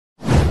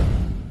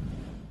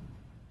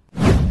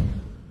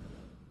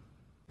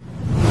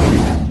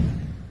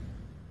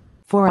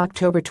For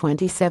October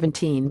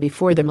 2017,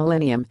 before the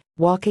millennium,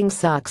 walking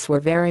socks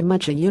were very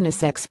much a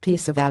unisex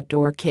piece of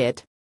outdoor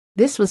kit.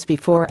 This was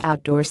before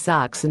outdoor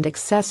socks and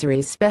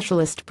accessories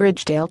specialist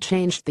Bridgedale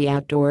changed the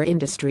outdoor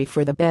industry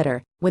for the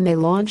better when they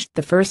launched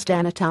the first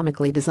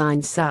anatomically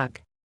designed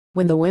sock.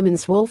 When the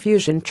women's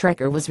woolfusion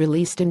Trekker was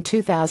released in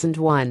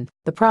 2001,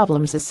 the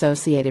problems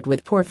associated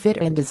with poor fit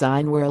and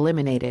design were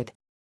eliminated.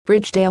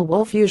 Bridgedale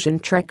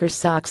woolfusion Trekker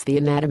socks. The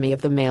anatomy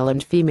of the male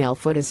and female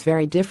foot is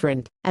very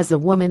different, as the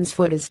woman's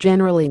foot is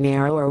generally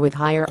narrower with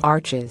higher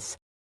arches.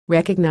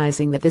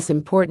 Recognizing that this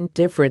important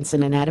difference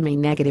in anatomy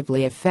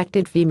negatively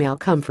affected female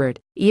comfort,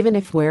 even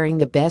if wearing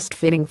the best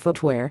fitting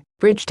footwear,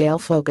 Bridgedale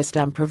focused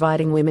on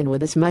providing women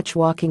with as much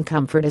walking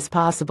comfort as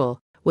possible,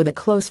 with a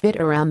close fit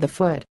around the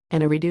foot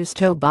and a reduced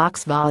toe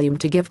box volume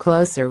to give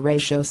closer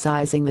ratio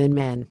sizing than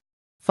men.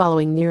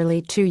 Following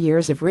nearly 2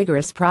 years of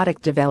rigorous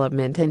product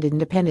development and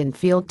independent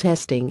field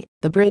testing,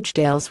 the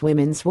Bridgedale's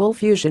women's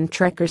woolfusion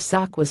Trekker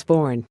sock was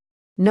born.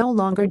 No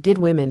longer did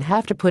women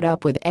have to put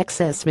up with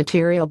excess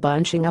material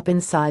bunching up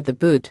inside the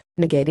boot,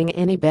 negating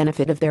any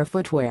benefit of their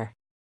footwear.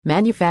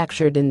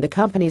 Manufactured in the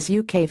company's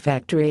UK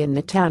factory in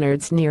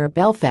Newtownards near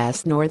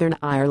Belfast, Northern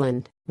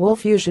Ireland,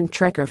 woolfusion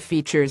Trekker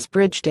features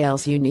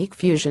Bridgedale's unique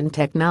fusion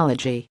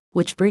technology,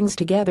 which brings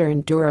together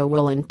enduro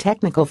wool and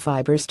technical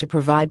fibers to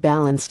provide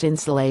balanced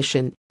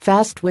insulation,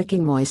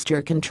 fast-wicking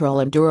moisture control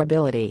and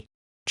durability.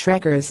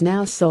 Trekker is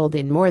now sold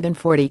in more than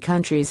 40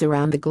 countries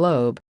around the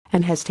globe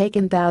and has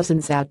taken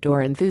thousands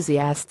outdoor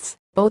enthusiasts,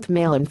 both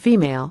male and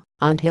female,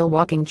 on hill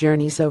walking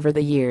journeys over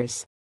the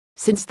years.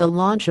 Since the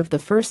launch of the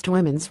first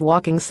women's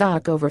walking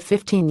sock over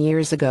 15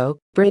 years ago,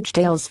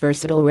 Bridgedale's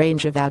versatile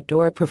range of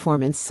outdoor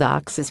performance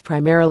socks is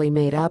primarily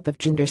made up of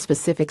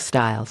gender-specific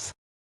styles.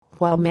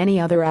 While many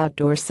other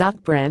outdoor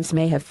sock brands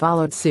may have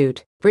followed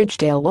suit,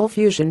 Bridgedale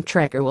woolfusion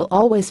Trekker will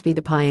always be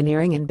the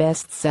pioneering and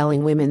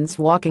best-selling women's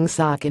walking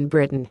sock in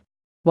Britain.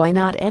 Why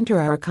not enter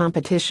our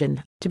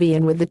competition to be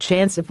in with the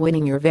chance of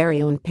winning your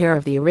very own pair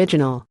of the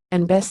original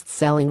and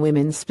best-selling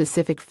women's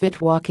specific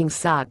fit walking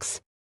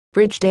socks?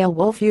 Bridgedale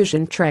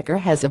woolfusion Trekker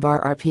has a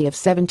RRP of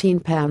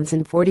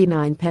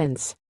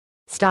 £17.49.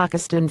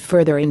 Stockist and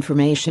further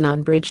information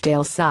on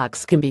Bridgedale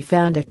socks can be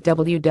found at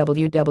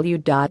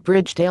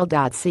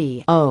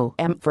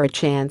www.bridgedale.com. For a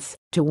chance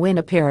to win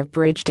a pair of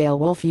Bridgedale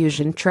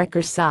woolfusion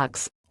Trekker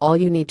socks, all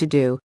you need to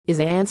do is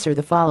answer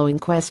the following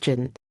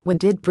question. When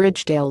did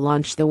Bridgedale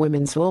launch the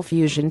women's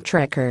woolfusion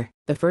Trekker?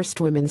 The first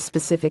women's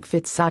specific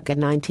fit sock in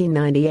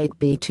 1998.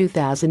 B.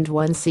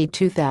 2001. C.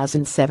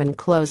 2007.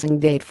 Closing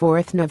date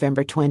 4th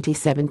November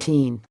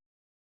 2017.